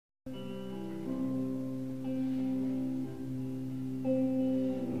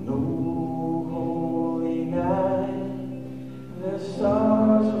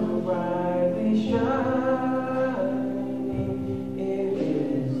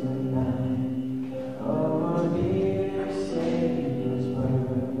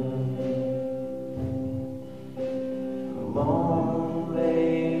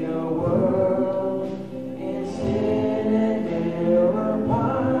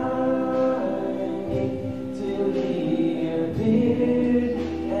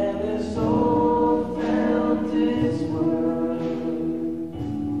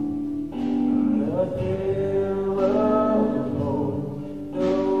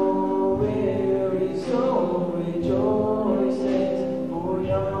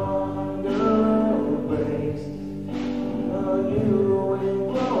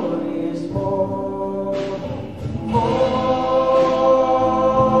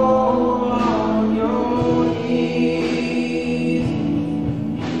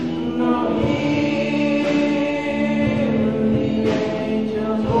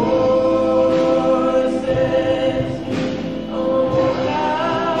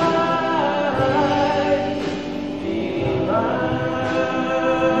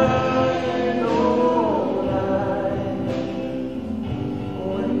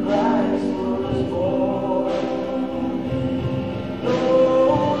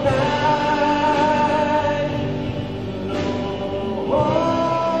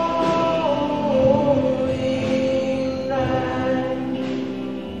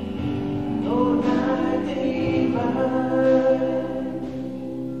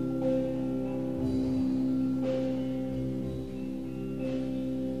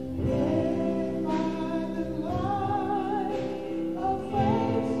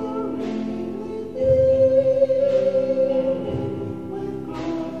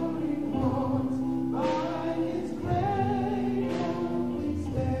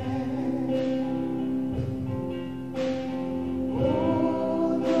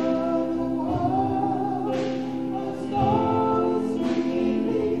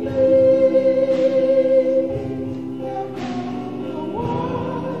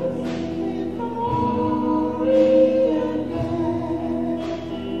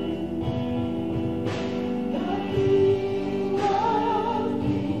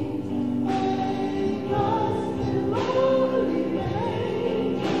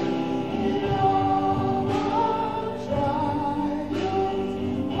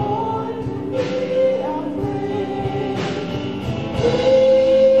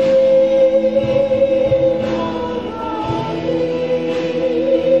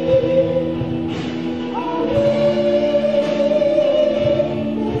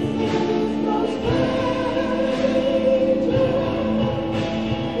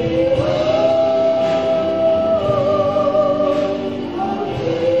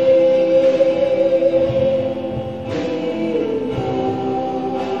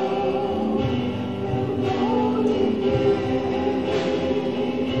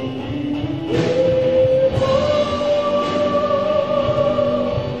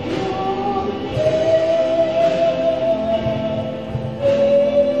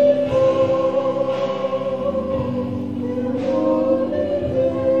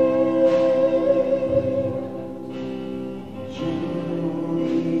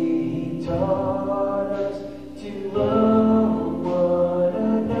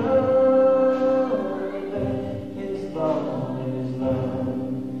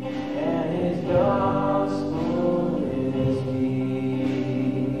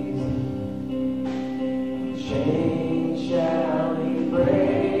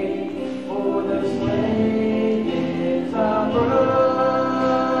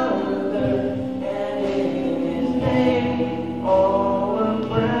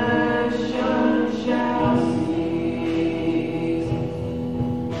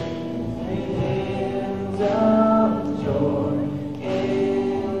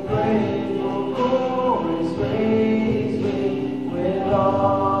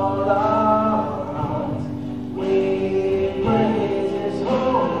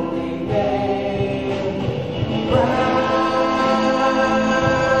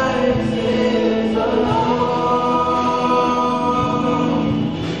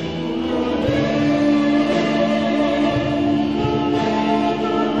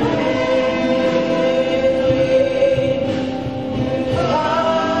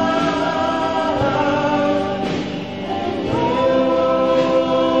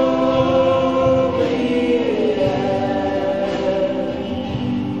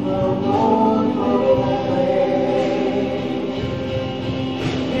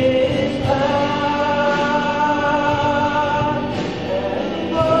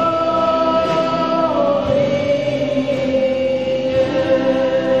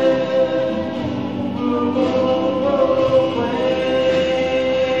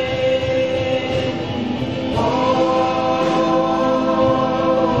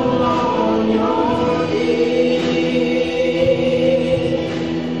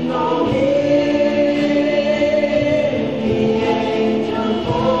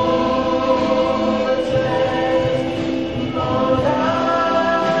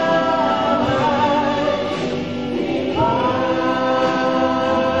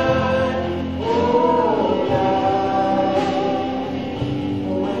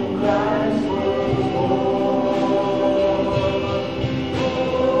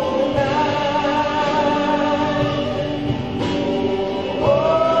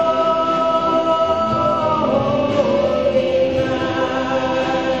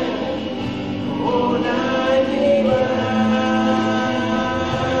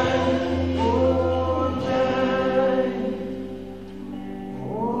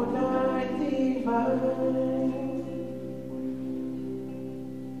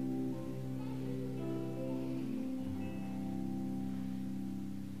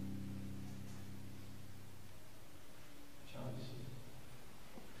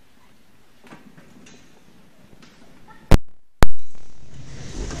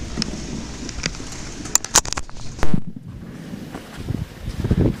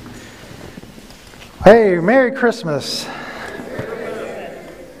Hey, Merry Christmas.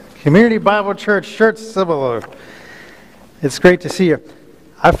 Community Bible Church, Schertz Texas. It's great to see you.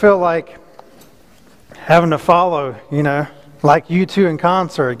 I feel like having to follow, like you two in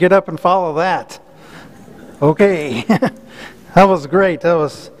concert. Get up and follow that. Okay. That was great. That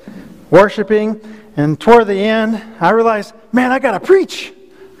was worshiping. And toward the end, I realized, man, I got to preach.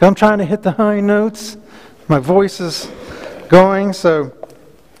 I'm trying to hit the high notes. My voice is going, so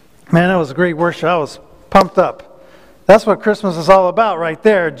man, that was a great worship. I was pumped up. That's what Christmas is all about right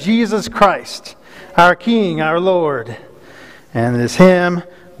there. Jesus Christ, our King, our Lord. And it is Him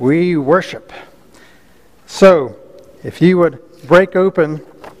we worship. So, if you would break open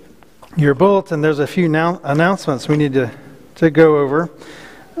your bulletin, there's a few announcements we need to go over.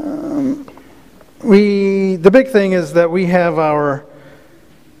 The big thing is that we have our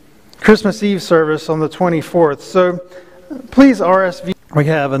Christmas Eve service on the 24th. So, please RSVP. We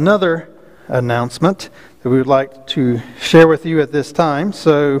have another announcement that we would like to share with you at this time.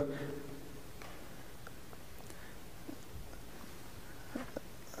 So,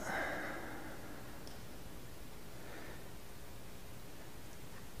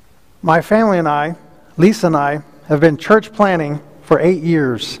 my family and I, Lisa and I, have been church planning for 8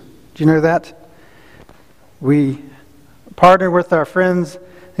 years. Do you know that? We partnered with our friends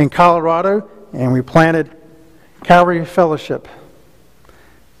in Colorado and we planted Calvary Fellowship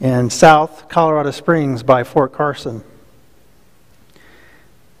in South Colorado Springs by Fort Carson.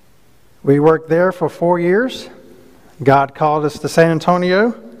 We worked there for 4 years. God called us to San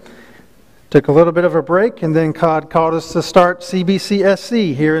Antonio. Took a little bit of a break, and then God called us to start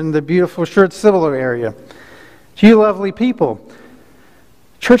CBCsc here in the beautiful Schertz Texas area. To you lovely people,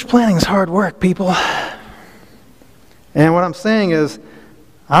 church planning is hard work, people. And what I'm saying is,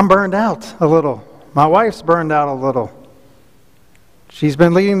 I'm burned out a little. My wife's burned out a little. She's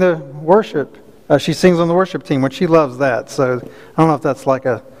been leading the worship. She sings on the worship team, which she loves that. So I don't know if that's like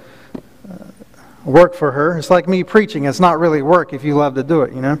a work for her. It's like me preaching. It's not really work if you love to do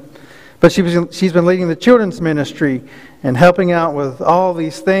it, But she's been leading the children's ministry and helping out with all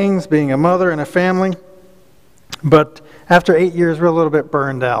these things, being a mother and a family. But after 8 years, we're a little bit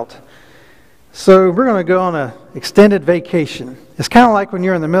burned out. So we're going to go on an extended vacation. It's kind of like when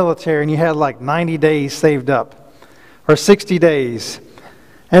you're in the military and you had like 90 days saved up. Or 60 days.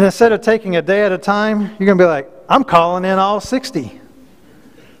 And instead of taking a day at a time, you're going to be like, I'm calling in all 60.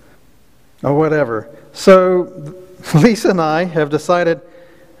 Or whatever. So Lisa and I have decided,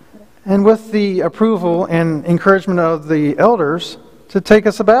 and with the approval and encouragement of the elders, to take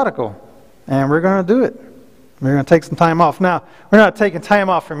a sabbatical. And we're going to do it. We're going to take some time off. Now, we're not taking time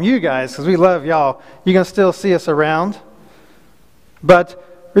off from you guys because we love y'all. You're going to still see us around.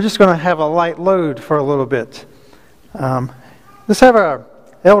 But we're just going to have a light load for a little bit. Let's have our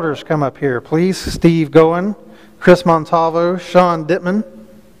elders come up here, please. Steve Goen, Chris Montalvo, Sean Dittman.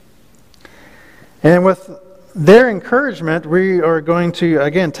 And with their encouragement, we are going to,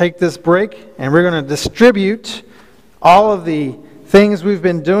 again, take this break and we're going to distribute all of the things we've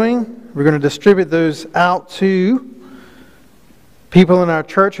been doing. We're going to distribute those out to people in our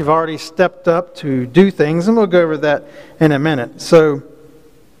church who've already stepped up to do things, and we'll go over that in a minute. So,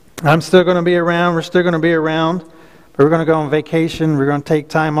 I'm still going to be around. We're still going to be around. But we're going to go on vacation. We're going to take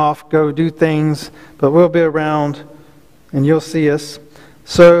time off, go do things. But we'll be around, and you'll see us.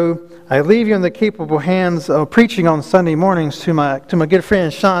 So I leave you in the capable hands of preaching on Sunday mornings to my good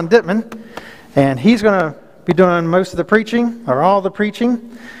friend Sean Dittman. And he's going to be doing most of the preaching, or all the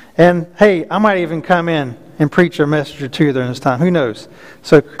preaching. And, hey, I might even come in and preach a message or two during this time. Who knows?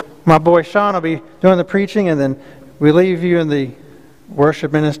 So my boy Sean will be doing the preaching, and then we leave you in the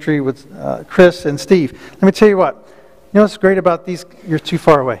worship ministry with Chris and Steve. Let me tell you what. You know what's great about these? You're too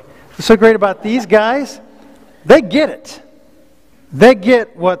far away. What's so great about these guys? They get it. They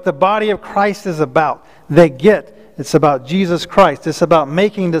get what the body of Christ is about. They get it's about Jesus Christ. It's about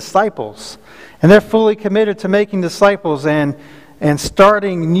making disciples. And they're fully committed to making disciples and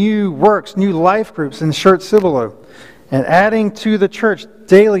starting new works, new life groups in Schertz Texas, and adding to the church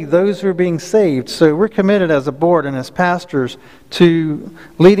daily those who are being saved. So we're committed as a board and as pastors to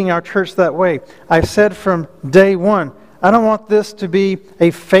leading our church that way. I've said from day one, I don't want this to be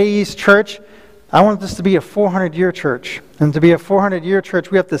a phased church. I want this to be a 400-year church. And to be a 400-year church,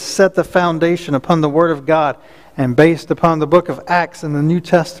 we have to set the foundation upon the Word of God and based upon the book of Acts in the New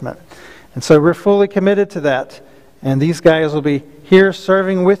Testament. And so we're fully committed to that. And these guys will be here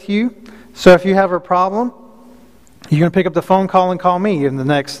serving with you. So if you have a problem, you're going to pick up the phone call and call me in the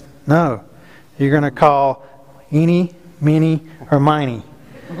next... No. You're going to call Eenie, Meenie, or Miney.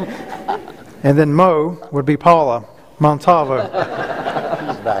 And then Mo would be Paula Montalvo.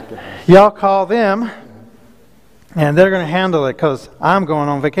 back. Y'all call them, and they're going to handle it because I'm going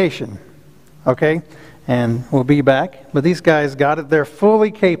on vacation. Okay? And we'll be back. But these guys got it. They're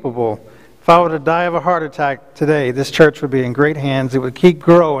fully capable. If I were to die of a heart attack today, this church would be in great hands. It would keep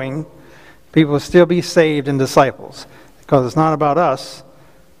growing. People would still be saved and disciples. Because it's not about us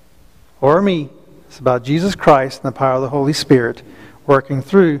or me. It's about Jesus Christ and the power of the Holy Spirit working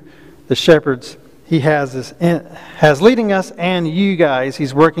through the shepherds He has leading us, and you guys.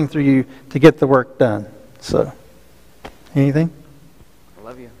 He's working through you to get the work done. So, anything? I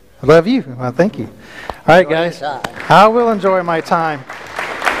love you. I love you. Well, thank you. All right, guys. I will enjoy my time.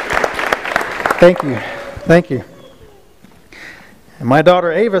 Thank you. Thank you. And my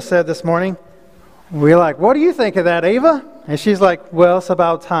daughter Ava said this morning, we're like, what do you think of that, Ava? And she's like, well, it's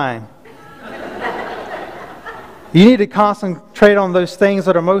about time. You need to concentrate on those things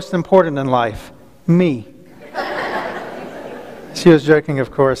that are most important in life. Me. She was joking,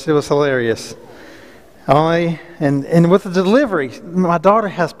 of course. It was hilarious. And with the delivery, my daughter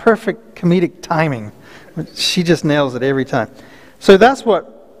has perfect comedic timing. She just nails it every time. So that's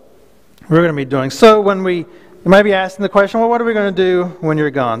what we're going to be doing. So you might be asking the question, well, what are we going to do when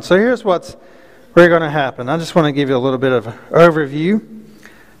you're gone? So here's what's going to happen. I just want to give you a little bit of an overview.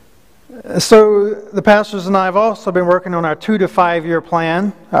 So the pastors and I have also been working on our 2 to 5 year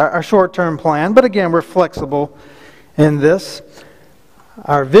plan, our short-term plan. But again, we're flexible in this.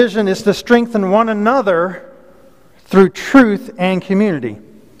 Our vision is to strengthen one another through truth and community.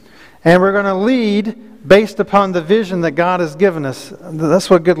 And we're going to lead based upon the vision that God has given us. That's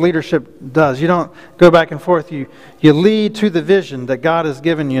what good leadership does. You don't go back and forth. You lead to the vision that God has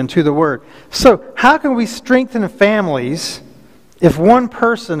given you and to the Word. So how can we strengthen families if one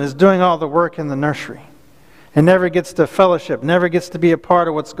person is doing all the work in the nursery and never gets to fellowship, never gets to be a part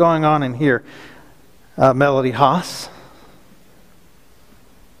of what's going on in here? Melody Haas.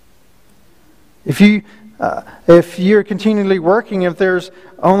 If you're continually working, if there's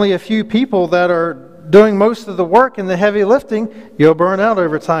only a few people that are doing most of the work and the heavy lifting, you'll burn out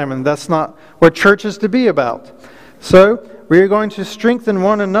over time, and that's not what church is to be about. So we are going to strengthen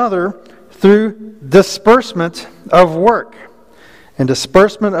one another through disbursement of work and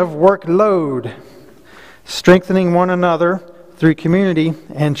disbursement of workload, strengthening one another through community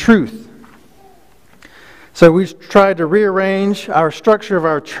and truth. So we've tried to rearrange our structure of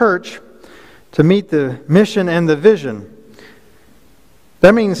our church to meet the mission and the vision.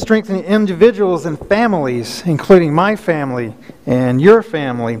 That means strengthening individuals and families, including my family and your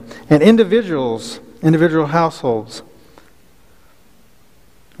family, and individual households.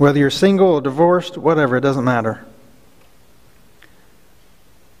 Whether you're single or divorced, whatever, it doesn't matter.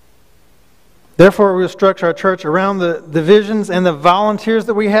 Therefore, we'll structure our church around the visions and the volunteers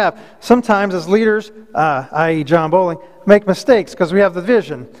that we have. Sometimes as leaders, i.e. John Bowling, make mistakes because we have the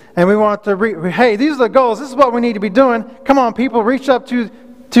vision. And we want to, hey, these are the goals. This is what we need to be doing. Come on, people, reach up to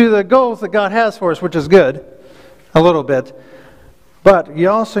the goals that God has for us, which is good, a little bit. But you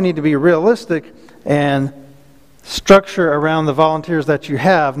also need to be realistic and structure around the volunteers that you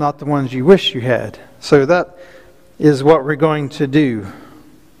have, not the ones you wish you had. So that is what we're going to do.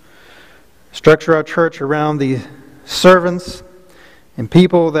 Structure our church around the servants and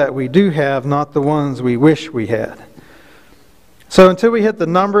people that we do have, not the ones we wish we had. So until we hit the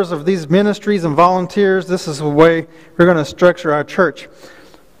numbers of these ministries and volunteers, this is the way we're going to structure our church.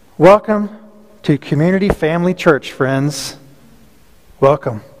 Welcome to Community Family Church, friends.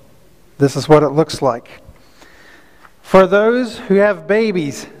 Welcome. This is what it looks like. For those who have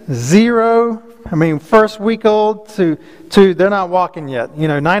babies, first week old to they're not walking yet,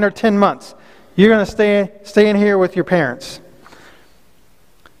 9 or 10 months. You're going to stay in here with your parents.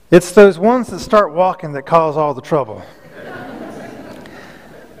 It's those ones that start walking that cause all the trouble.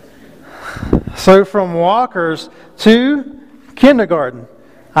 So from walkers to kindergarten.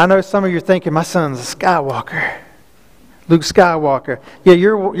 I know some of you are thinking, my son's a Skywalker. Luke Skywalker. Yeah,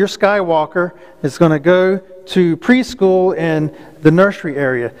 your Skywalker is going to go to preschool in the nursery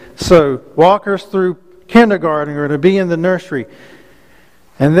area. So walkers through kindergarten are going to be in the nursery.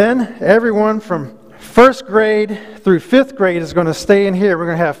 And then everyone from first grade through fifth grade is going to stay in here. We're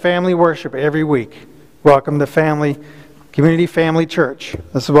going to have family worship every week. Welcome to Community Family Church.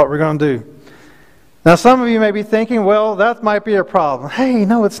 This is what we're going to do. Now some of you may be thinking, well, that might be a problem. Hey,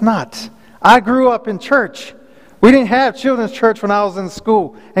 no, it's not. I grew up in church. We didn't have children's church when I was in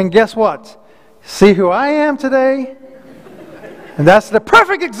school. And guess what? See who I am today? And that's the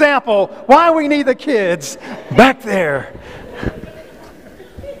perfect example why we need the kids back there.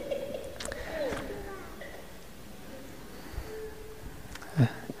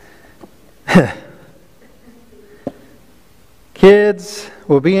 Kids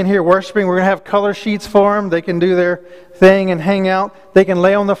will be in here worshiping. We're going to have color sheets for them. They can do their thing and hang out. They can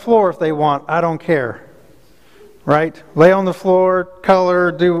lay on the floor if they want. I don't care. Right? Lay on the floor,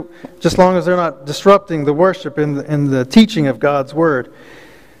 color, do, just as long as they're not disrupting the worship in the teaching of God's Word.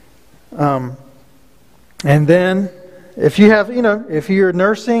 And then, if you have, if you're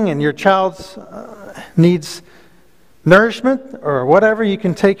nursing and your child needs nourishment or whatever, you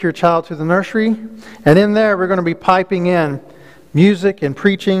can take your child to the nursery. And in there, we're going to be piping in music and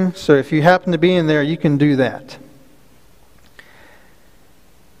preaching. So if you happen to be in there, you can do that.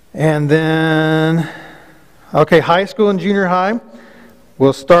 And then, high school and junior high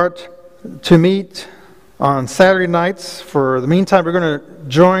will start to meet on Saturday nights. For the meantime, we're going to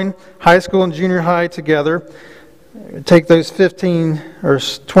join high school and junior high together. Take those 15 or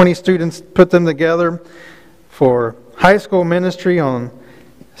 20 students, put them together for high school ministry on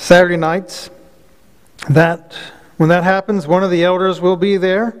Saturday nights. When that happens, one of the elders will be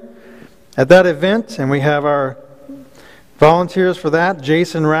there at that event, and we have our volunteers for that: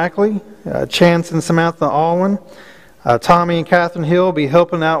 Jason Rackley, Chance and Samantha Alwyn, Tommy and Catherine Hill will be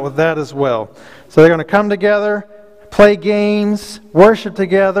helping out with that as well. So they're going to come together, play games, worship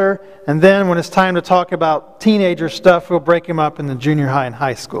together, and then when it's time to talk about teenager stuff, we'll break them up in the junior high and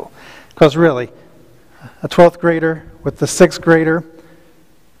high school. Because really, a 12th grader with the 6th grader,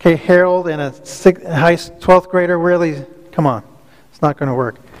 Harold and a 12th grader, really, come on, it's not going to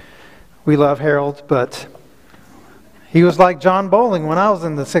work. We love Harold, but he was like John Bowling when I was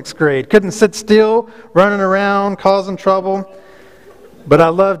in the 6th grade. Couldn't sit still, running around, causing trouble. But I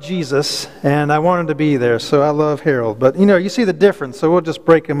love Jesus, and I wanted to be there, so I love Harold. But, you see the difference, so we'll just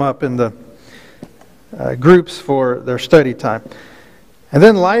break them up in the groups for their study time. And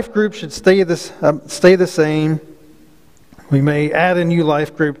then life group should stay the same. We may add a new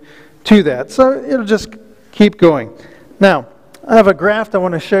life group to that. So it'll just keep going. Now, I have a graph I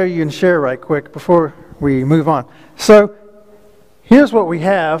want to show you and share right quick before we move on. So here's what we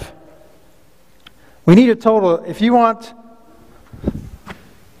have. We need a total, if you want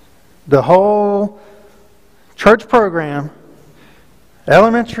the whole church program,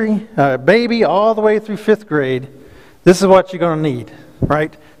 elementary, baby, all the way through 5th grade, this is what you're going to need,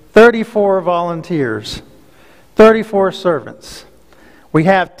 right? 34 volunteers. 34 servants. We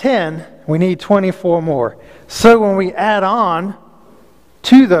have 10, we need 24 more. So when we add on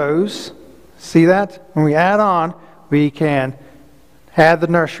to those, see that? When we add on, we can add the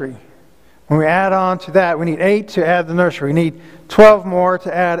nursery. When we add on to that, we need 8 to add the nursery. We need 12 more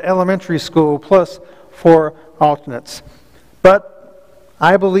to add elementary school, plus 4 alternates. But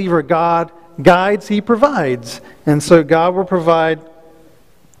I believe where God guides, He provides. And so God will provide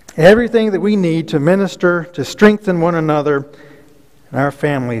everything that we need to minister, to strengthen one another and our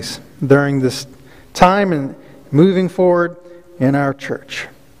families during this time and moving forward in our church.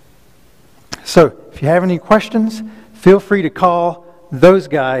 So, if you have any questions, feel free to call those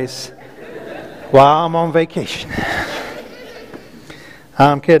guys while I'm on vacation.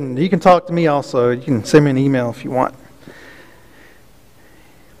 I'm kidding. You can talk to me also. You can send me an email if you want.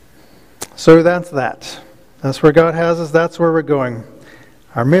 So that's that. That's where God has us. That's where we're going.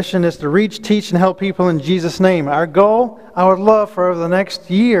 Our mission is to reach, teach, and help people in Jesus' name. Our goal, I would love for over the next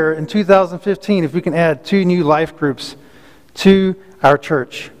year in 2015, if we can add 2 new life groups to our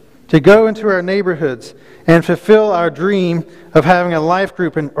church, to go into our neighborhoods and fulfill our dream of having a life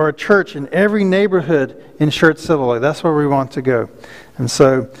group or a church in every neighborhood in Schertz Civil. That's where we want to go. And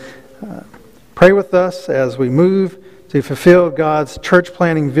so pray with us as we move to fulfill God's church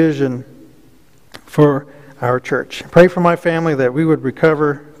planting vision for our church. Pray for my family that we would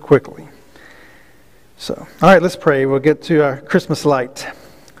recover quickly. So, all right, let's pray. We'll get to our Christmas Lite.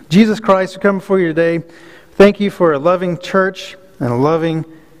 Jesus Christ, we come before you today. Thank you for a loving church and loving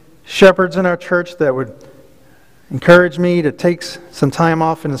shepherds in our church that would encourage me to take some time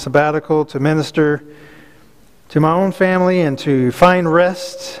off in a sabbatical to minister to my own family and to find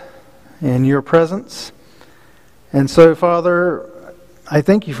rest in your presence. And so, Father, I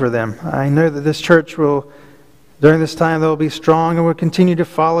thank you for them. I know that this church will, during this time, they'll be strong and will continue to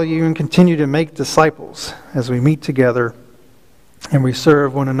follow you and continue to make disciples as we meet together and we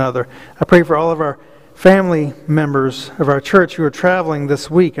serve one another. I pray for all of our family members of our church who are traveling this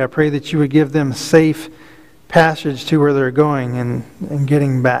week. I pray that you would give them safe passage to where they're going and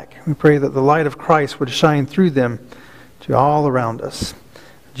getting back. We pray that the light of Christ would shine through them to all around us. In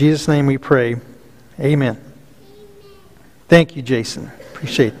Jesus' name we pray. Amen. Thank you, Jason.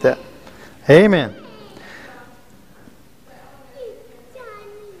 Appreciate that. Amen.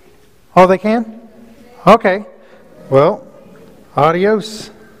 Oh, they can? Okay. Well,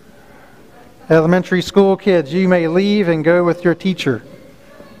 adios. Elementary school kids, you may leave and go with your teacher.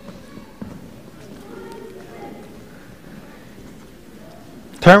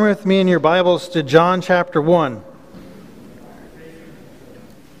 Turn with me in your Bibles to John chapter 1.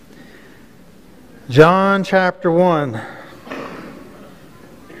 John chapter 1.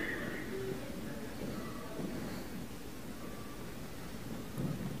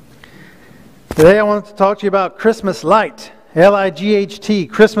 Today I want to talk to you about Christmas Lite. L-I-G-H-T,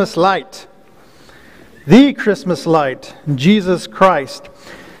 Christmas Lite. The Christmas Lite, Jesus Christ.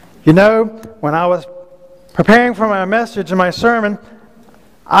 You know, when I was preparing for my message and my sermon,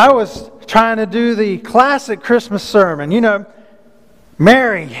 I was trying to do the classic Christmas sermon. You know,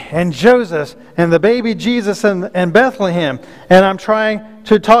 Mary and Joseph and the baby Jesus in Bethlehem. And I'm trying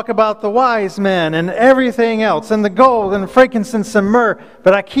to talk about the wise men and everything else and the gold and frankincense and myrrh.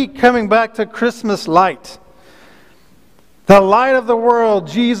 But I keep coming back to Christmas Lite. The light of the world,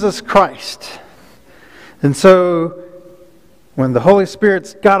 Jesus Christ. And so when the Holy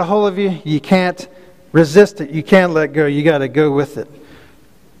Spirit's got a hold of you, you can't resist it. You can't let go. You got to go with it.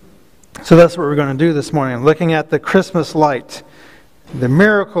 So that's what we're going to do this morning. Looking at the Christmas light. The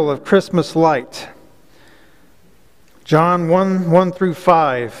miracle of Christmas light. John 1 through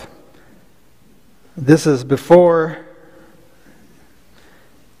 5. This is before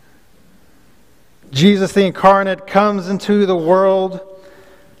Jesus the incarnate comes into the world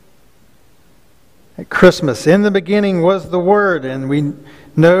at Christmas. In the beginning was the Word, and we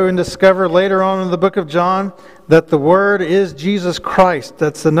know and discover later on in the book of John that the Word is Jesus Christ.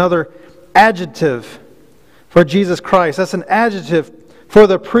 That's another adjective for Jesus Christ. That's an adjective for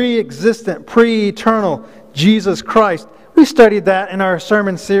the pre-existent, pre-eternal Jesus Christ. We studied that in our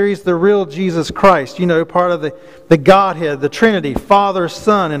sermon series, The Real Jesus Christ. You know, part of the Godhead, the Trinity, Father,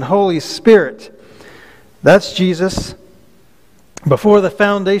 Son, and Holy Spirit. That's Jesus. Before the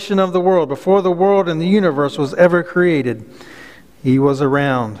foundation of the world, before the world and the universe was ever created, He was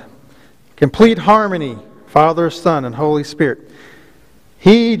around. Complete harmony, Father, Son, and Holy Spirit.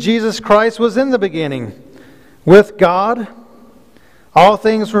 He, Jesus Christ, was in the beginning with God. All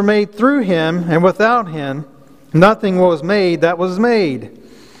things were made through Him, and without Him, nothing was made that was made.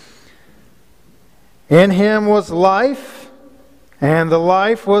 In Him was life, and the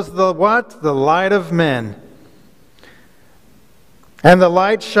life was the what? The light of men. And the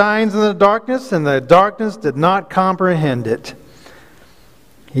light shines in the darkness, and the darkness did not comprehend it.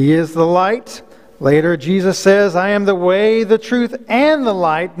 He is the light. Later, Jesus says, I am the way, the truth, and the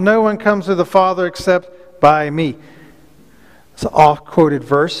light. No one comes to the Father except by me. It's an oft-quoted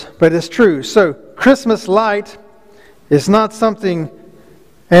verse, but it's true. So, Christmas light is not something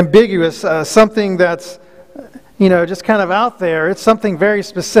ambiguous, something that's, just kind of out there. It's something very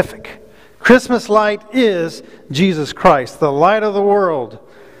specific. Christmas light is Jesus Christ, the light of the world.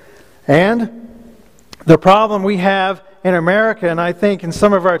 And the problem we have in America, and I think in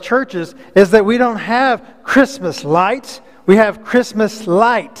some of our churches, is that we don't have Christmas lights. We have Christmas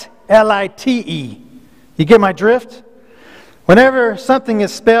Lite, L-I-T-E. You get my drift? Whenever something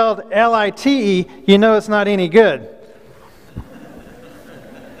is spelled L-I-T-E, you know it's not any good.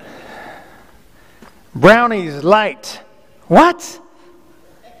 Brownies Light. What?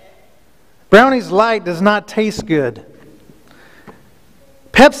 Brownies Light does not taste good.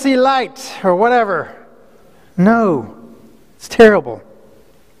 Pepsi Light or whatever. No. It's terrible.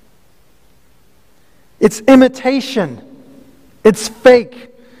 It's imitation. It's fake.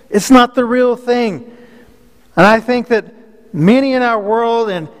 It's not the real thing. And I think that many in our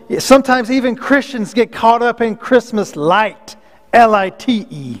world, and sometimes even Christians, get caught up in Christmas Lite,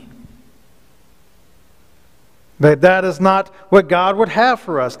 L-I-T-E. But that is not what God would have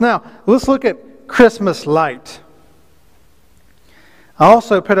for us. Now, let's look at Christmas Lite. I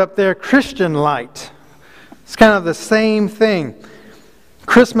also put up there Christian Lite. It's kind of the same thing.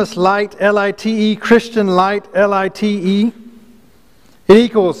 Christmas Lite, L-I-T-E, Christian Lite, L-I-T-E. It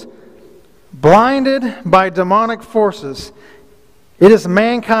equals blinded by demonic forces. It is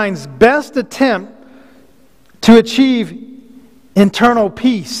mankind's best attempt to achieve internal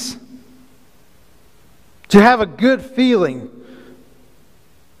peace. To have a good feeling.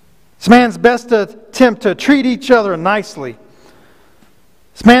 It's man's best attempt to treat each other nicely.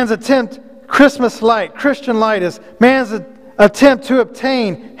 It's man's attempt, Christmas Lite, Christian Lite is man's attempt to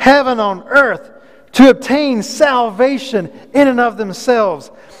obtain heaven on earth, to obtain salvation in and of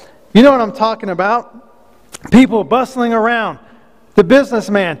themselves. You know what I'm talking about? People bustling around. The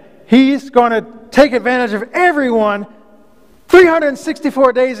businessman, he's going to take advantage of everyone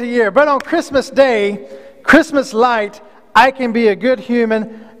 364 days a year. But on Christmas Day, Christmas Lite, I can be a good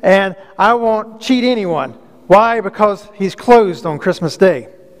human and I won't cheat anyone. Why? Because he's closed on Christmas Day.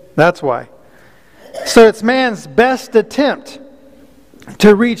 That's why. So it's man's best attempt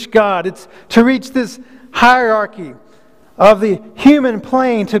to reach God. It's to reach this hierarchy of the human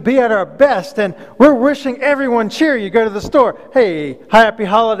plane to be at our best, and we're wishing everyone cheer. You go to the store, hey, happy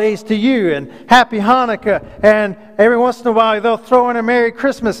holidays to you, and happy Hanukkah, and every once in a while they'll throw in a Merry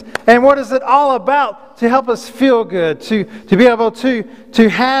Christmas. And what is it all about? To help us feel good, to be able to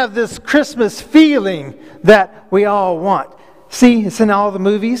have this Christmas feeling that we all want. See, it's in all the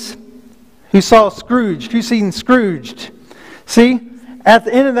movies. Who saw Scrooge? Who's seen Scrooged? See? At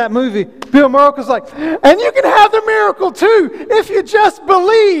the end of that movie, Bill Miracle's like, and you can have the miracle too if you just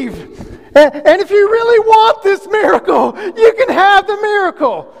believe. And if you really want this miracle, you can have the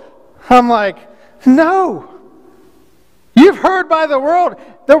miracle. I'm like, no. You've heard by the world.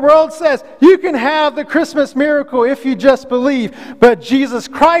 The world says you can have the Christmas miracle if you just believe. But Jesus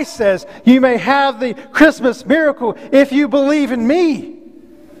Christ says you may have the Christmas miracle if you believe in me.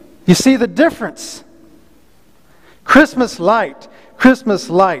 You see the difference? Christmas light. Christmas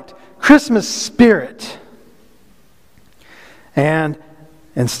light, Christmas spirit. And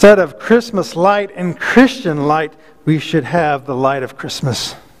instead of Christmas light and Christian light, we should have the light of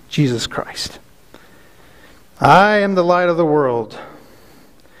Christmas, Jesus Christ. I am the light of the world.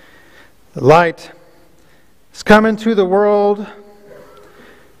 The light is coming to the world.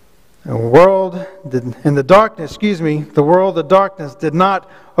 The darkness did not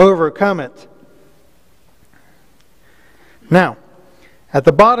overcome it. Now, at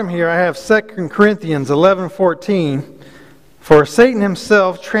the bottom here, I have 2 Corinthians 11:14. For Satan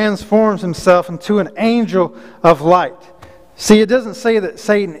himself transforms himself into an angel of light. See, it doesn't say that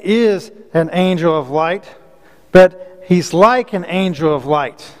Satan is an angel of light, but he's like an angel of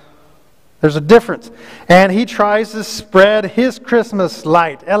light. There's a difference. And he tries to spread his Christmas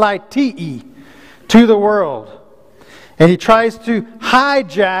light, L-I-T-E, to the world. And he tries to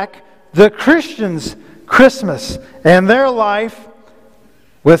hijack the Christians' Christmas and their life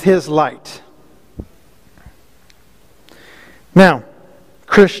with his light. Now,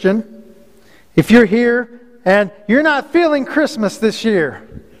 Christian, if you're here and you're not feeling Christmas this year,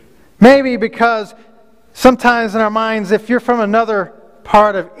 maybe because sometimes in our minds, if you're from another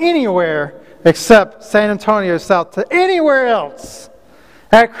part of anywhere except San Antonio, South, to anywhere else,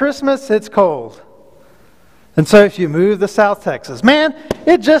 at Christmas it's cold. And so if you move to South Texas, man,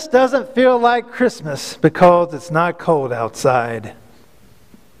 it just doesn't feel like Christmas because it's not cold outside.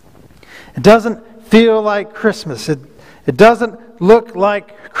 It doesn't feel like Christmas. It doesn't look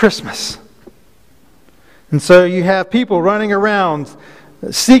like Christmas. And so you have people running around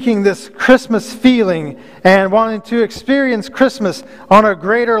seeking this Christmas feeling and wanting to experience Christmas on a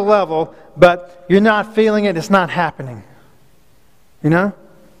greater level, but you're not feeling it. It's not happening. You know?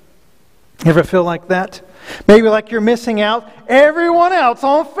 You ever feel like that? Maybe like you're missing out everyone else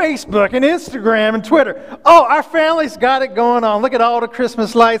on Facebook and Instagram and Twitter. Oh, our family's got it going on. Look at all the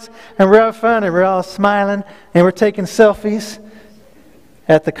Christmas lights, and we're having fun, and we're all smiling, and we're taking selfies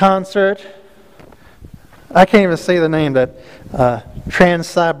at the concert. I can't even say the name, that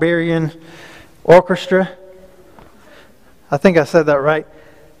Trans-Siberian Orchestra. I think I said that right.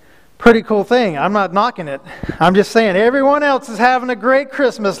 Pretty cool thing. I'm not knocking it. I'm just saying everyone else is having a great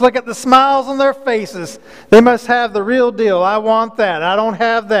Christmas. Look at the smiles on their faces. They must have the real deal. I want that. I don't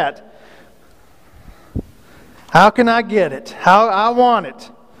have that. How can I get it? How I want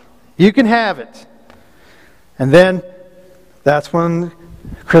it. You can have it. And then that's when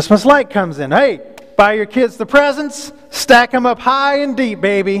Christmas light comes in. Hey, buy your kids the presents, stack them up high and deep,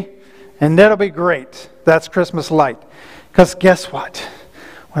 baby, and that'll be great. That's Christmas light. Because guess what?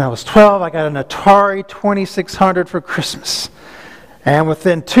 When I was 12, I got an Atari 2600 for Christmas. And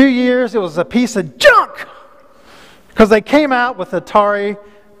within 2 years, it was a piece of junk. Because they came out with Atari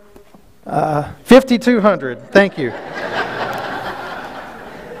 5200. Thank you.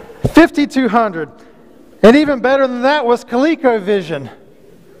 5200. And even better than that was ColecoVision.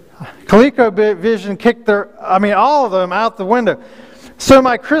 ColecoVision kicked all of them out the window. So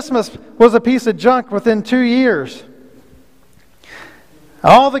my Christmas was a piece of junk within 2 years.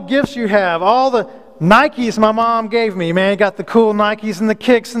 All the gifts you have, all the Nikes my mom gave me, man, got the cool Nikes and the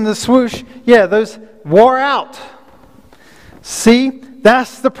kicks and the swoosh. Yeah, those wore out. See,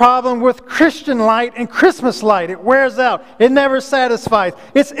 that's the problem with Christian light and Christmas light. It wears out. It never satisfies.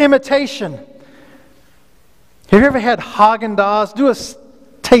 It's imitation. Have you ever had Haagen-Dazs? Do a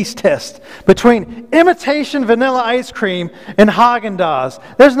taste test between imitation vanilla ice cream and Haagen-Dazs.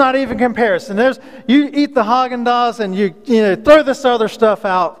 There's not even comparison. You eat the Haagen-Dazs and you throw this other stuff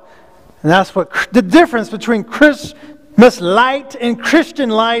out. And that's what the difference between Christmas light and Christian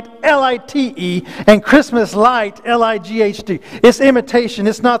light, L-I-T-E, and Christmas light, L-I-G-H-T. It's imitation.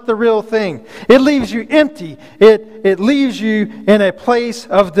 It's not the real thing. It leaves you empty. It leaves you in a place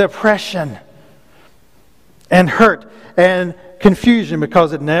of depression. and hurt and confusion,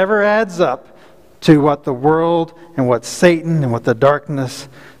 because it never adds up to what the world and what Satan and what the darkness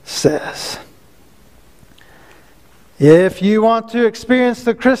says. If you want to experience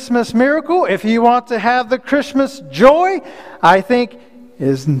the Christmas miracle, if you want to have the Christmas joy, I think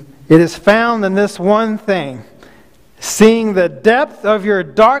it is found in this one thing: seeing the depth of your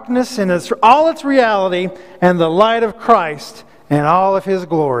darkness in all its reality and the light of Christ and all of His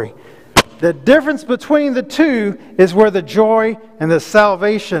glory. The difference between the two is where the joy and the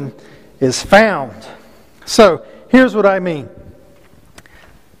salvation is found. So, here's what I mean.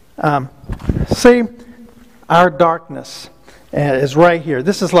 See, our darkness is right here.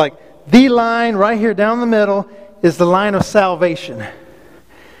 This is like the line right here down the middle is the line of salvation.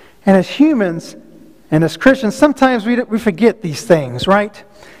 And as humans and as Christians, sometimes we forget these things, right?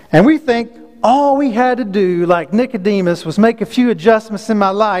 And we think all we had to do, like Nicodemus, was make a few adjustments in my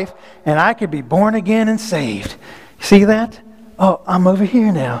life and I could be born again and saved. See that? Oh, I'm over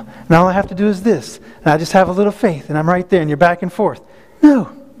here now. And all I have to do is this. And I just have a little faith and I'm right there and you're back and forth. No.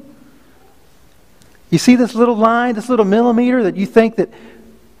 You see this little line, this little millimeter that you think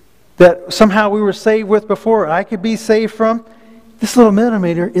that somehow we were saved with before, I could be saved from? This little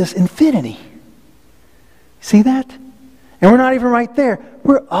millimeter is infinity. See that? And we're not even right there.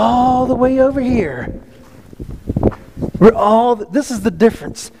 We're all the way over here. This is the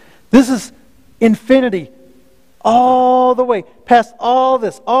difference. This is infinity. All the way. Past all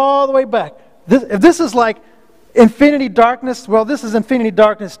this. All the way back. If this is like infinity darkness, well, this is infinity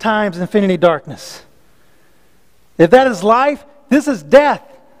darkness times infinity darkness. If that is life, this is death.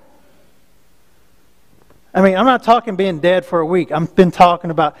 I mean, I'm not talking being dead for a week. I've been talking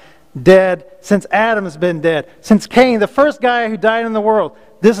about dead since Adam's been dead. Since Cain, the first guy who died in the world.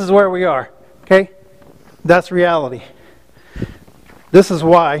 This is where we are. Okay? That's reality. This is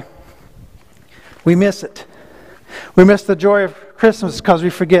why we miss it. We miss the joy of Christmas because we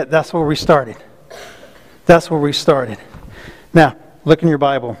forget that's where we started. That's where we started. Now, look in your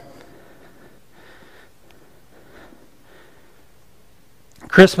Bible.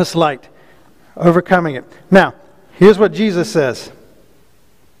 Christmas Lite. Overcoming it. Now, here's what Jesus says.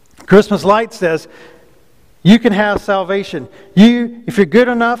 Christmas Lite says, you can have salvation. If you're good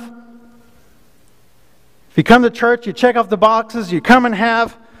enough, if you come to church, you check off the boxes, you come and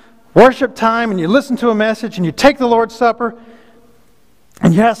have worship time, and you listen to a message, and you take the Lord's Supper,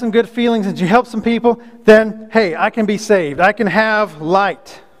 and you have some good feelings, and you help some people, then, hey, I can be saved. I can have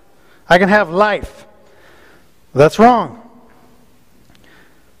light. I can have life. That's wrong.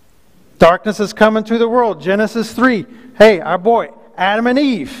 Darkness is coming to the world. Genesis 3. Hey, our boy, Adam and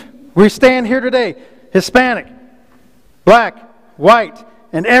Eve. We stand here today. Hispanic, black, white,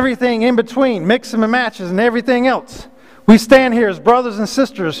 and everything in between. Mix and matches and everything else. We stand here as brothers and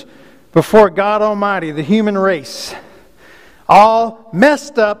sisters before God Almighty, the human race. All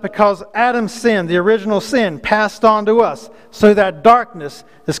messed up because Adam's sin, the original sin, passed on to us. So that darkness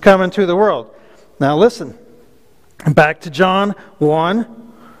is coming to the world. Now listen. Back to John 1.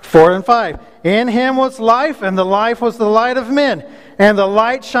 4 and 5. In Him was life, and the life was the light of men. And the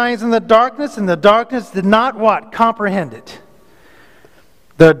light shines in the darkness, and the darkness did not what? Comprehend it.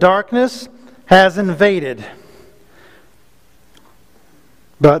 The darkness has invaded.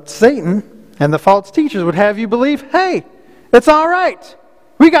 But Satan and the false teachers would have you believe, hey, it's all right.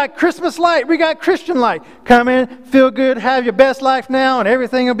 We got Christmas light. We got Christian light. Come in, feel good, have your best life now, and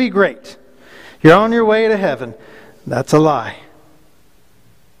everything will be great. You're on your way to heaven. That's a lie.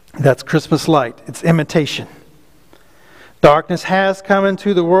 That's Christmas light. It's imitation. Darkness has come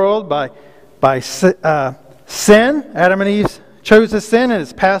into the world by sin. Adam and Eve chose to sin, and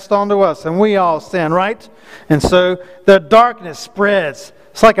it's passed on to us. And we all sin, right? And so the darkness spreads.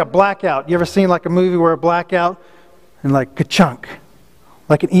 It's like a blackout. You ever seen like a movie where a blackout and like ka-chunk,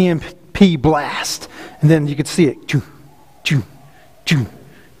 like an EMP blast, and then you could see it, choo, choo, choo,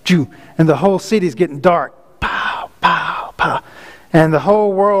 choo, and the whole city's getting dark. Pow, pow, pow. And the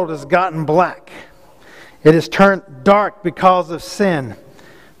whole world has gotten black. It has turned dark because of sin.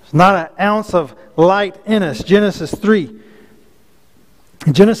 There's not an ounce of light in us. Genesis 3.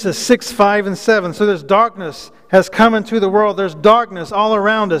 Genesis 6, 5, and 7. So there's darkness has come into the world. There's darkness all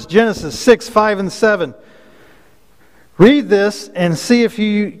around us. Genesis 6, 5, and 7. Read this and see if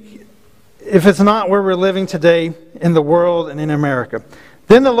it's not where we're living today in the world and in America.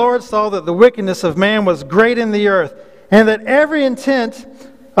 Then the Lord saw that the wickedness of man was great in the earth, and that every intent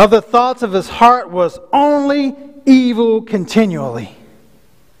of the thoughts of his heart was only evil continually.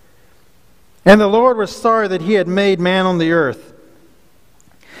 And the Lord was sorry that He had made man on the earth.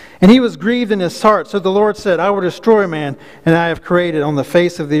 And He was grieved in His heart. So the Lord said, I will destroy man, and I have created on the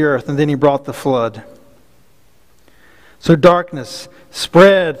face of the earth. And then He brought the flood. So darkness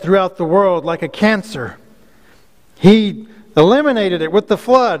spread throughout the world like a cancer. He eliminated it with the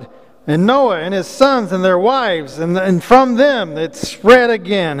flood, and Noah and his sons and their wives, and from them it spread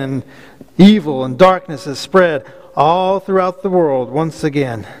again, and evil and darkness has spread all throughout the world once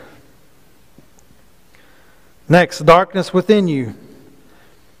again. Next, darkness within you.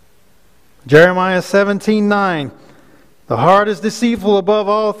 Jeremiah 17:9. The heart is deceitful above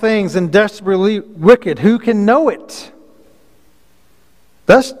all things and desperately wicked. Who can know it?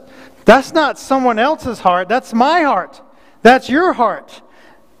 That's not someone else's heart. That's my heart. That's your heart.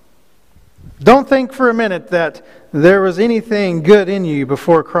 Don't think for a minute that there was anything good in you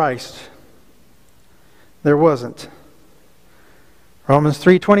before Christ. There wasn't. Romans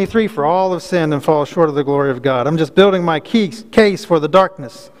 3:23, for all have sinned and fall short of the glory of God. I'm just building my case for the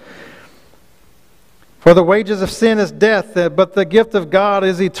darkness. For the wages of sin is death, but the gift of God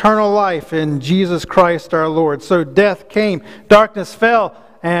is eternal life in Jesus Christ our Lord. So death came, darkness fell,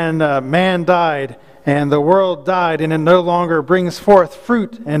 and man died, and the world died, and it no longer brings forth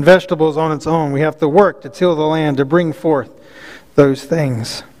fruit and vegetables on its own. We have to work to till the land to bring forth those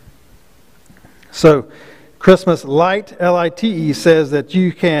things. So Christmas Lite, L-I-T-E, says that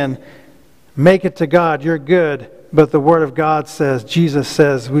you can make it to God, you're good, but the Word of God says, Jesus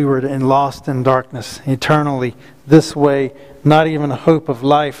says, we were lost in darkness eternally this way, not even a hope of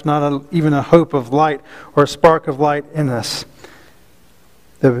life, even a hope of light or a spark of light in us.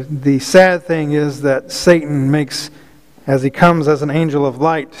 The sad thing is that Satan makes, as he comes as an angel of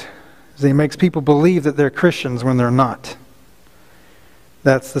light, he makes people believe that they're Christians when they're not.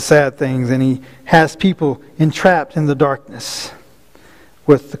 That's the sad things, and he has people entrapped in the darkness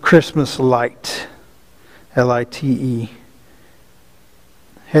with the Christmas light, L-I-T-E,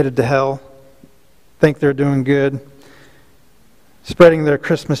 headed to hell, think they're doing good, spreading their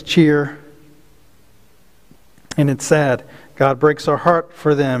Christmas cheer, and it's sad. God breaks our heart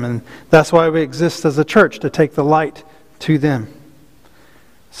for them, and that's why we exist as a church, to take the light to them.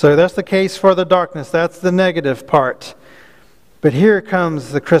 So that's the case for the darkness. That's the negative part. But here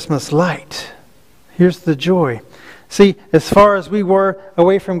comes the Christmas light. Here's the joy. See, as far as we were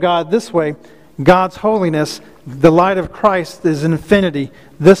away from God this way, God's holiness, the light of Christ is infinity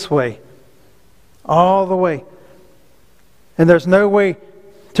this way. All the way. And there's no way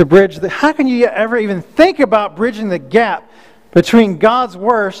to bridge the... How can you ever even think about bridging the gap between God's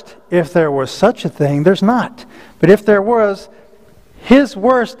worst, if there was such a thing? There's not. But if there was, His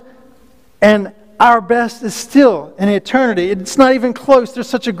worst and our best is still in eternity. It's not even close. There's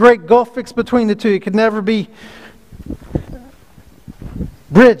such a great gulf fixed between the two. It could never be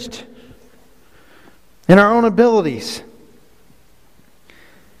bridged in our own abilities.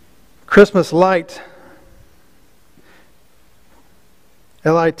 Christmas light,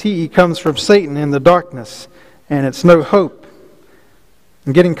 L-I-T-E, comes from Satan in the darkness, and it's no hope.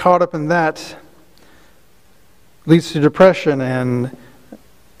 And getting caught up in that leads to depression and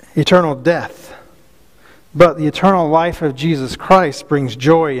eternal death. But the eternal life of Jesus Christ brings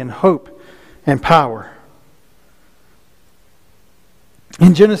joy and hope and power.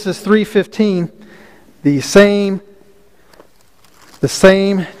 In Genesis 3:15, the same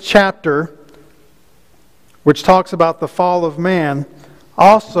chapter, which talks about the fall of man,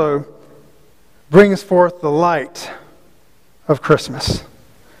 also brings forth the light of Christmas.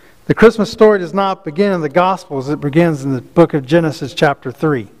 The Christmas story does not begin in the Gospels. It begins in the book of Genesis chapter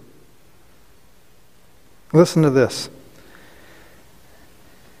 3. Listen to this.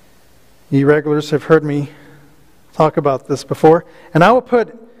 You regulars have heard me talk about this before. And I will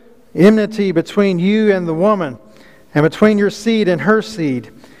put enmity between you and the woman, and between your seed and her seed.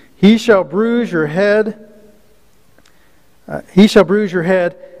 He shall bruise your head. He shall bruise your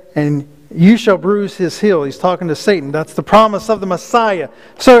head, and you shall bruise his heel. He's talking to Satan. That's the promise of the Messiah.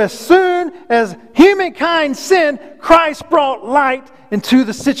 So as soon as humankind sinned, Christ brought light into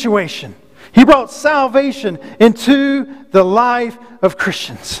the situation. He brought salvation into the life of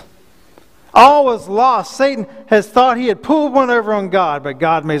Christians. All was lost. Satan has thought he had pulled one over on God, but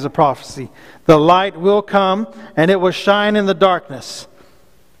God makes a prophecy. The light will come, and it will shine in the darkness.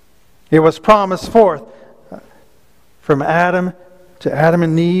 It was promised forth from Adam to Adam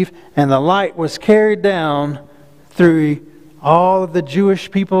and Eve, and the light was carried down through all of the Jewish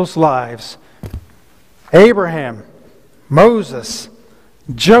people's lives. Abraham, Moses,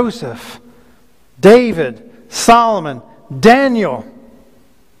 Joseph, David, Solomon, Daniel,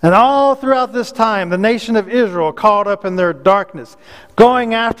 and all throughout this time, the nation of Israel caught up in their darkness,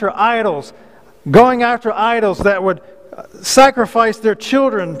 going after idols that would sacrifice their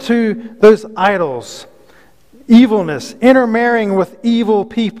children to those idols. Evilness, intermarrying with evil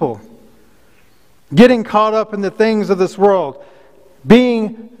people. getting caught up in the things of this world,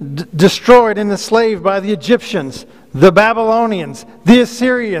 being destroyed and enslaved by the Egyptians, the Babylonians, the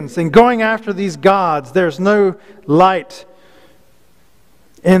Assyrians, and going after these gods. There's no light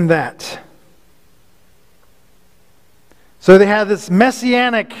in that. So they have this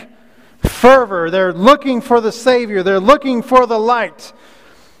messianic fervor. They're looking for the Savior. They're looking for the light.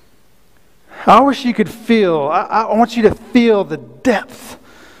 I wish you could feel, I want you to feel the depth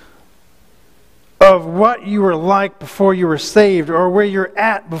of what you were like before you were saved, or where you're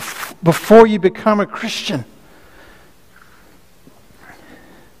at before you become a Christian.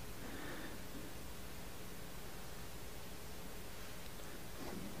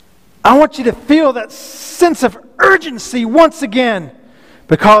 I want you to feel that sense of urgency once again.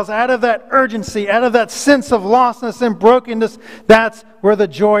 Because out of that urgency, out of that sense of lostness and brokenness, that's where the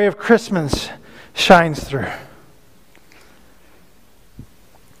joy of Christmas shines through.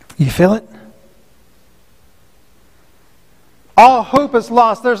 You feel it? All hope is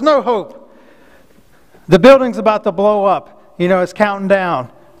lost. There's no hope. The building's about to blow up. It's counting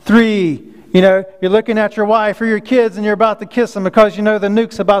down. 3. You're looking at your wife or your kids and you're about to kiss them because the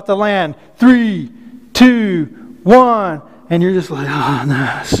nuke's about to land. 3, 2, 1. And you're just like, oh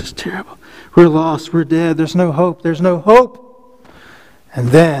no, this is terrible. We're lost. We're dead. There's no hope. There's no hope. And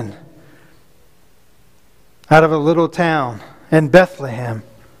then, out of a little town in Bethlehem,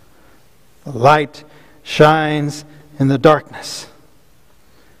 the light shines in the darkness.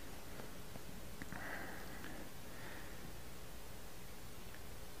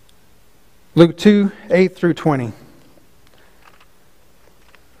 Luke 2, 8 through 20.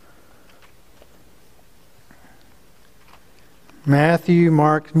 Matthew,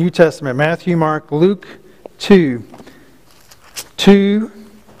 Mark, New Testament, Matthew, Mark, Luke 2,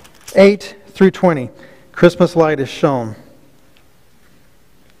 8 through 20. Christmas light is shown.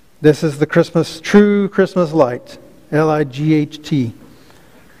 This is the true Christmas light, Light.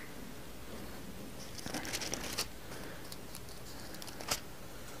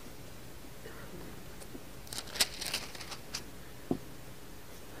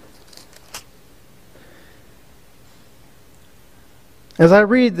 As I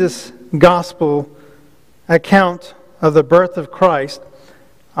read this gospel account of the birth of Christ,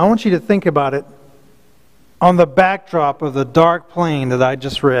 I want you to think about it on the backdrop of the dark plain that I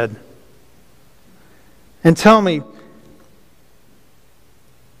just read. And tell me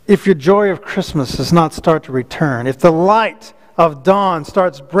if your joy of Christmas does not start to return, if the light of dawn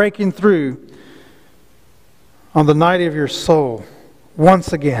starts breaking through on the night of your soul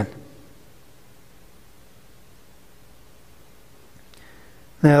once again.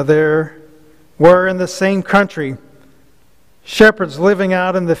 Now there were in the same country shepherds living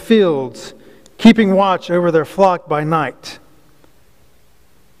out in the fields, keeping watch over their flock by night.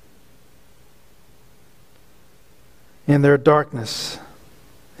 In their darkness,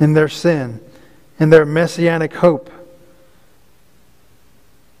 in their sin, in their messianic hope.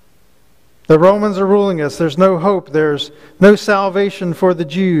 The Romans are ruling us. There's no hope. There's no salvation for the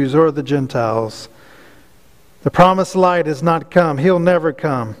Jews or the Gentiles. The promised light has not come. He'll never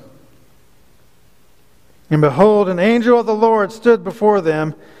come. And behold, an angel of the Lord stood before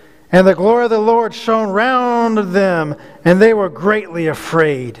them, and the glory of the Lord shone round them, and they were greatly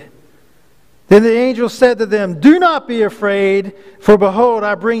afraid. Then the angel said to them, "Do not be afraid, for behold,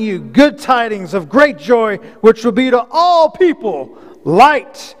 I bring you good tidings of great joy, which will be to all people.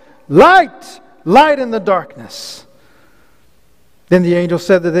 Light, light, light in the darkness." Then the angel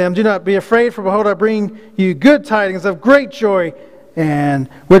said to them, "Do not be afraid, for behold, I bring you good tidings of great joy, and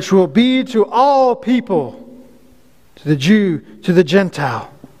which will be to all people, to the Jew, to the Gentile.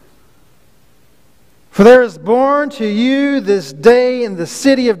 For there is born to you this day in the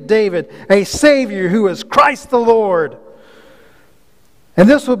city of David a Savior who is Christ the Lord. And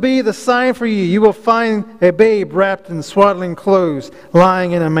this will be the sign for you. You will find a babe wrapped in swaddling clothes,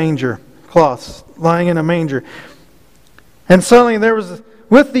 lying in a manger, cloths, lying in a manger." And suddenly there was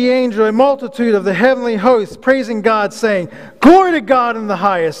with the angel a multitude of the heavenly hosts praising God, saying, "Glory to God in the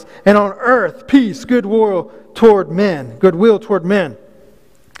highest, and on earth peace, goodwill toward men."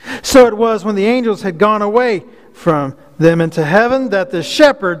 So it was when the angels had gone away from them into heaven that the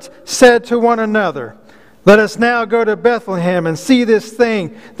shepherds said to one another, "Let us now go to Bethlehem and see this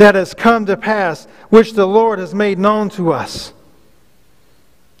thing that has come to pass, which the Lord has made known to us."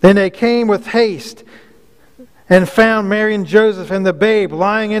 Then they came with haste and found Mary and Joseph and the babe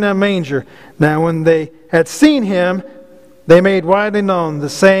lying in a manger. Now when they had seen him, they made widely known the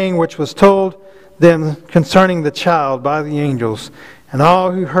saying which was told them concerning the child by the angels. And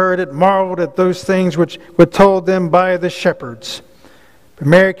all who heard it marveled at those things which were told them by the shepherds. But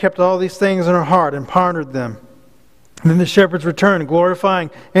Mary kept all these things in her heart and pondered them. And then the shepherds returned,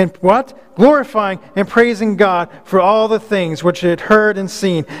 glorifying and what? Glorifying and praising God for all the things which they had heard and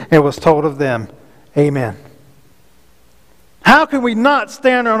seen and was told of them. Amen. How can we not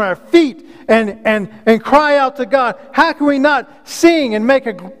stand on our feet and cry out to God? How can we not sing and make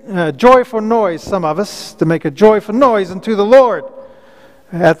a joyful noise, some of us, to make a joyful noise unto the Lord?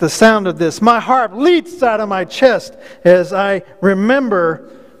 At the sound of this, my heart leaps out of my chest as I remember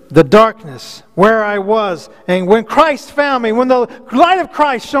the darkness, where I was, and when Christ found me, when the light of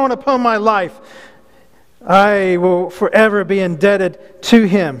Christ shone upon my life, I will forever be indebted to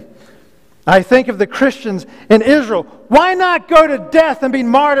Him. I think of the Christians in Israel. Why not go to death and be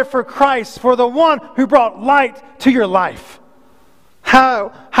martyred for Christ, for the one who brought light to your life?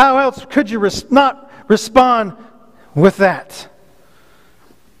 How else could you not respond with that?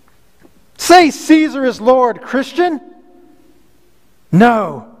 Say Caesar is Lord, Christian.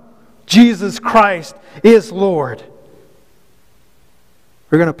 No. Jesus Christ is Lord.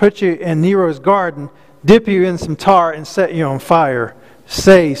 We're going to put you in Nero's garden, dip you in some tar, and set you on fire.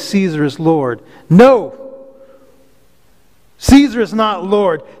 Say Caesar is Lord. No! Caesar is not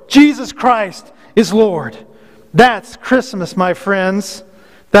Lord. Jesus Christ is Lord. That's Christmas, my friends.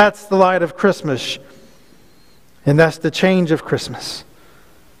 That's the light of Christmas. And that's the change of Christmas.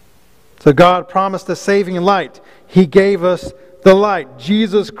 So God promised a saving light. He gave us the light,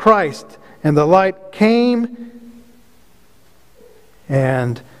 Jesus Christ. And the light came,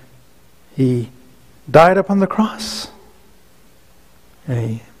 and He died upon the cross. And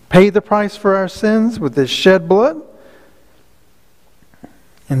He paid the price for our sins with His shed blood.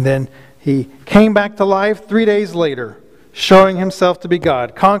 And then He came back to life 3 days later, showing Himself to be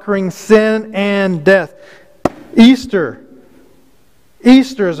God, conquering sin and death. Easter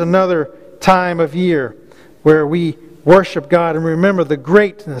is another time of year where we worship God and remember the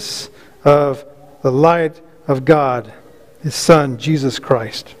greatness of the light of God, His Son, Jesus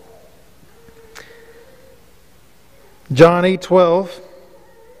Christ. John 8:12,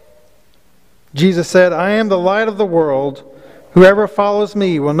 Jesus said, I am the light of the world. Whoever follows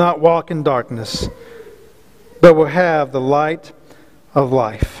me will not walk in darkness, but will have the light of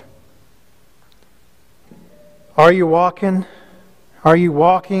life. Are you walking? Are you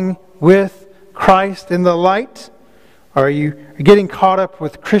walking with Christ in the light? Are you getting caught up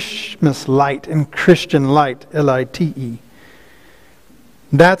with Christmas Lite and Christian Lite, L-I-T-E?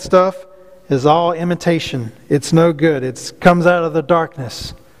 That stuff is all imitation. It's no good. It comes out of the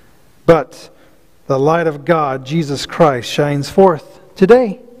darkness. But the light of God, Jesus Christ, shines forth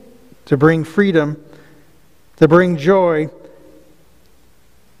today to bring freedom, to bring joy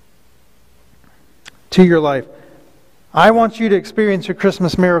to your life. I want you to experience your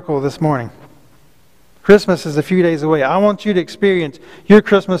Christmas miracle this morning. Christmas is a few days away. I want you to experience your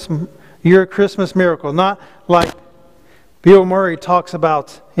Christmas miracle. Not like Bill Murray talks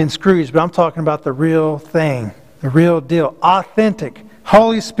about in Scrooge, but I'm talking about the real thing, the real deal. Authentic,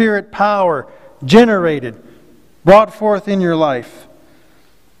 Holy Spirit power generated, brought forth in your life.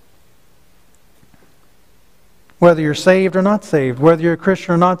 Whether you're saved or not saved, whether you're a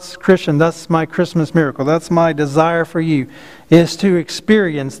Christian or not Christian, that's my Christmas miracle. That's my desire for you, is to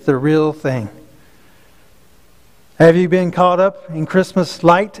experience the real thing. Have you been caught up in Christmas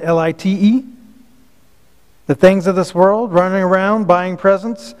Lite, L-I-T-E? The things of this world, running around, buying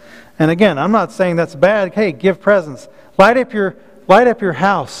presents. And again, I'm not saying that's bad. Hey, give presents. Light up your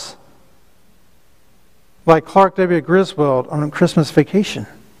house. Like Clark W. Griswold on a Christmas vacation.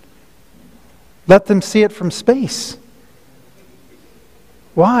 Let them see it from space.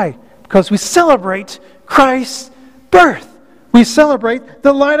 Why? Because we celebrate Christ's birth. We celebrate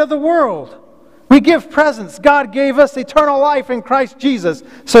the light of the world. We give presents. God gave us eternal life in Christ Jesus.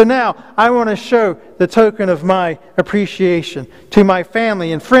 So now I want to show the token of my appreciation to my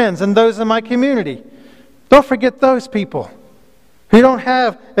family and friends and those in my community. Don't forget those people who don't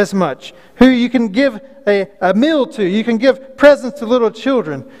have as much, who you can give a meal to. You can give presents to little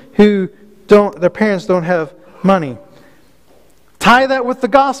children who their parents don't have money. Tie that with the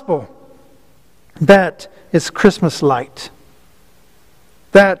gospel. That is Christmas light.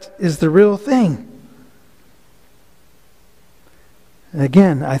 That is the real thing.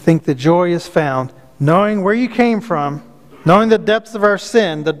 Again, I think the joy is found knowing where you came from, knowing the depths of our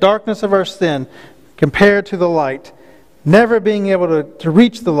sin, the darkness of our sin, compared to the light, never being able to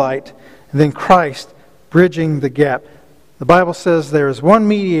reach the light, and then Christ bridging the gap. The Bible says there is one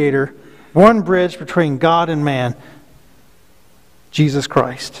mediator, one bridge between God and man, Jesus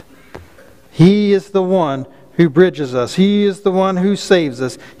Christ. He is the one who bridges us. He is the one who saves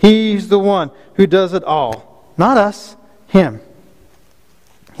us. He's the one who does it all. Not us, Him.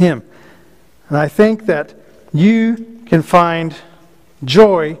 Him. And I think that you can find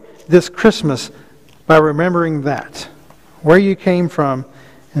joy this Christmas by remembering that, where you came from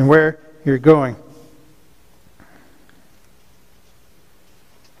and where you're going.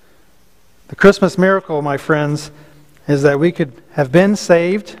 The Christmas miracle, my friends, is that we could have been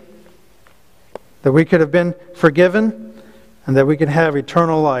saved, that we could have been forgiven, and that we can have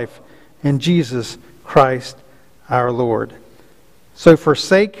eternal life in Jesus Christ our Lord. So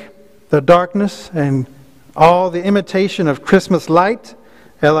forsake the darkness and all the imitation of Christmas Lite,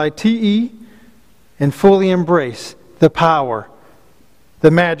 Lite, and fully embrace the power,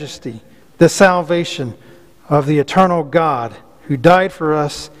 the majesty, the salvation of the eternal God who died for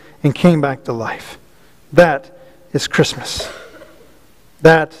us and came back to life. That is Christmas.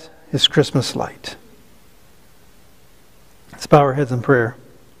 That is Christmas Lite. Let's bow our heads in prayer.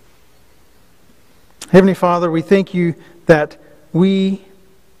 Heavenly Father, we thank you that we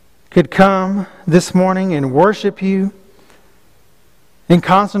could come this morning and worship you and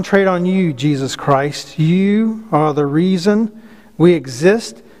concentrate on you, Jesus Christ. You are the reason we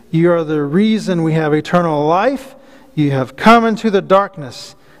exist. You are the reason we have eternal life. You have come into the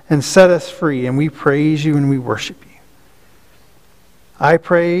darkness and set us free, and we praise you and we worship you. I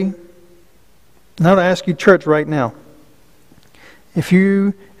pray, now to ask you, church, right now, if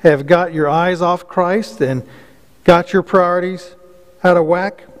you have got your eyes off Christ and got your priorities out of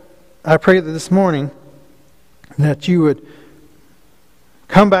whack, I pray that this morning that you would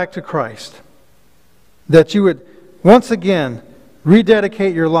come back to Christ, that you would once again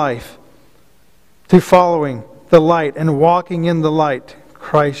rededicate your life to following the light and walking in the light,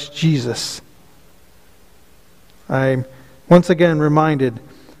 Christ Jesus. I'm once again reminded,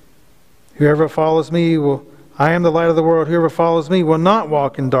 whoever follows me I am the light of the world. Whoever follows me will not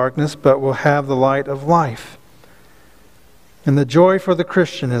walk in darkness, but will have the light of life. And the joy for the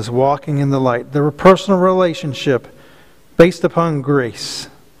Christian is walking in the light, the personal relationship based upon grace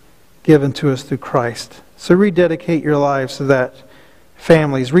given to us through Christ. So rededicate your lives to that.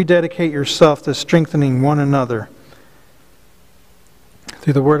 Families, rededicate yourself to strengthening one another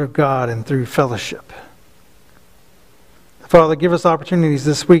through the Word of God and through fellowship. Father, give us opportunities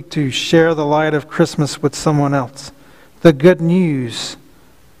this week to share the light of Christmas with someone else. The good news.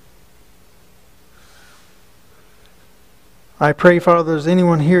 I pray, Father, there's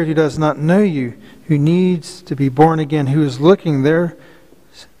anyone here who does not know you, who needs to be born again, who is looking their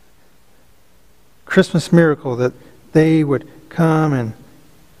Christmas miracle, that they would come and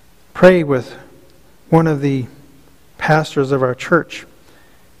pray with one of the pastors of our church.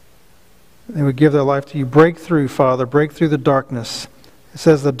 They would give their life to you. Break through, Father. Break through the darkness. It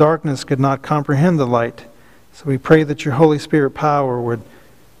says the darkness could not comprehend the light. So we pray that your Holy Spirit power would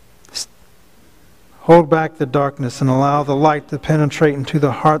hold back the darkness and allow the light to penetrate into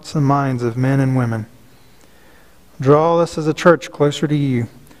the hearts and minds of men and women. Draw us as a church closer to you.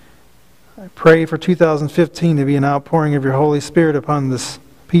 I pray for 2015 to be an outpouring of your Holy Spirit upon this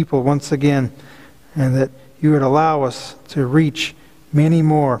people once again, and that you would allow us to reach many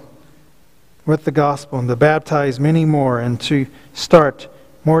more with the gospel and to baptize many more and to start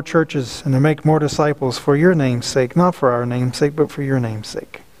more churches and to make more disciples for your name's sake, not for our name's sake, but for your name's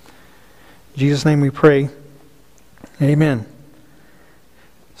sake. In Jesus' name we pray. Amen.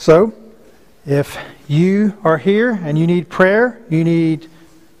 So, if you are here and you need prayer, you need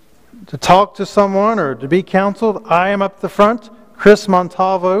to talk to someone or to be counseled, I am up the front. Chris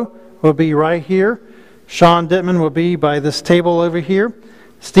Montalvo will be right here. Sean Dittman will be by this table over here.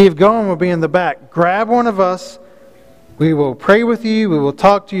 Steve Goen will be in the back. Grab one of us. We will pray with you. We will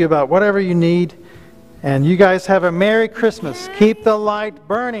talk to you about whatever you need. And you guys have a Merry Christmas. Keep the light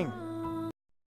burning.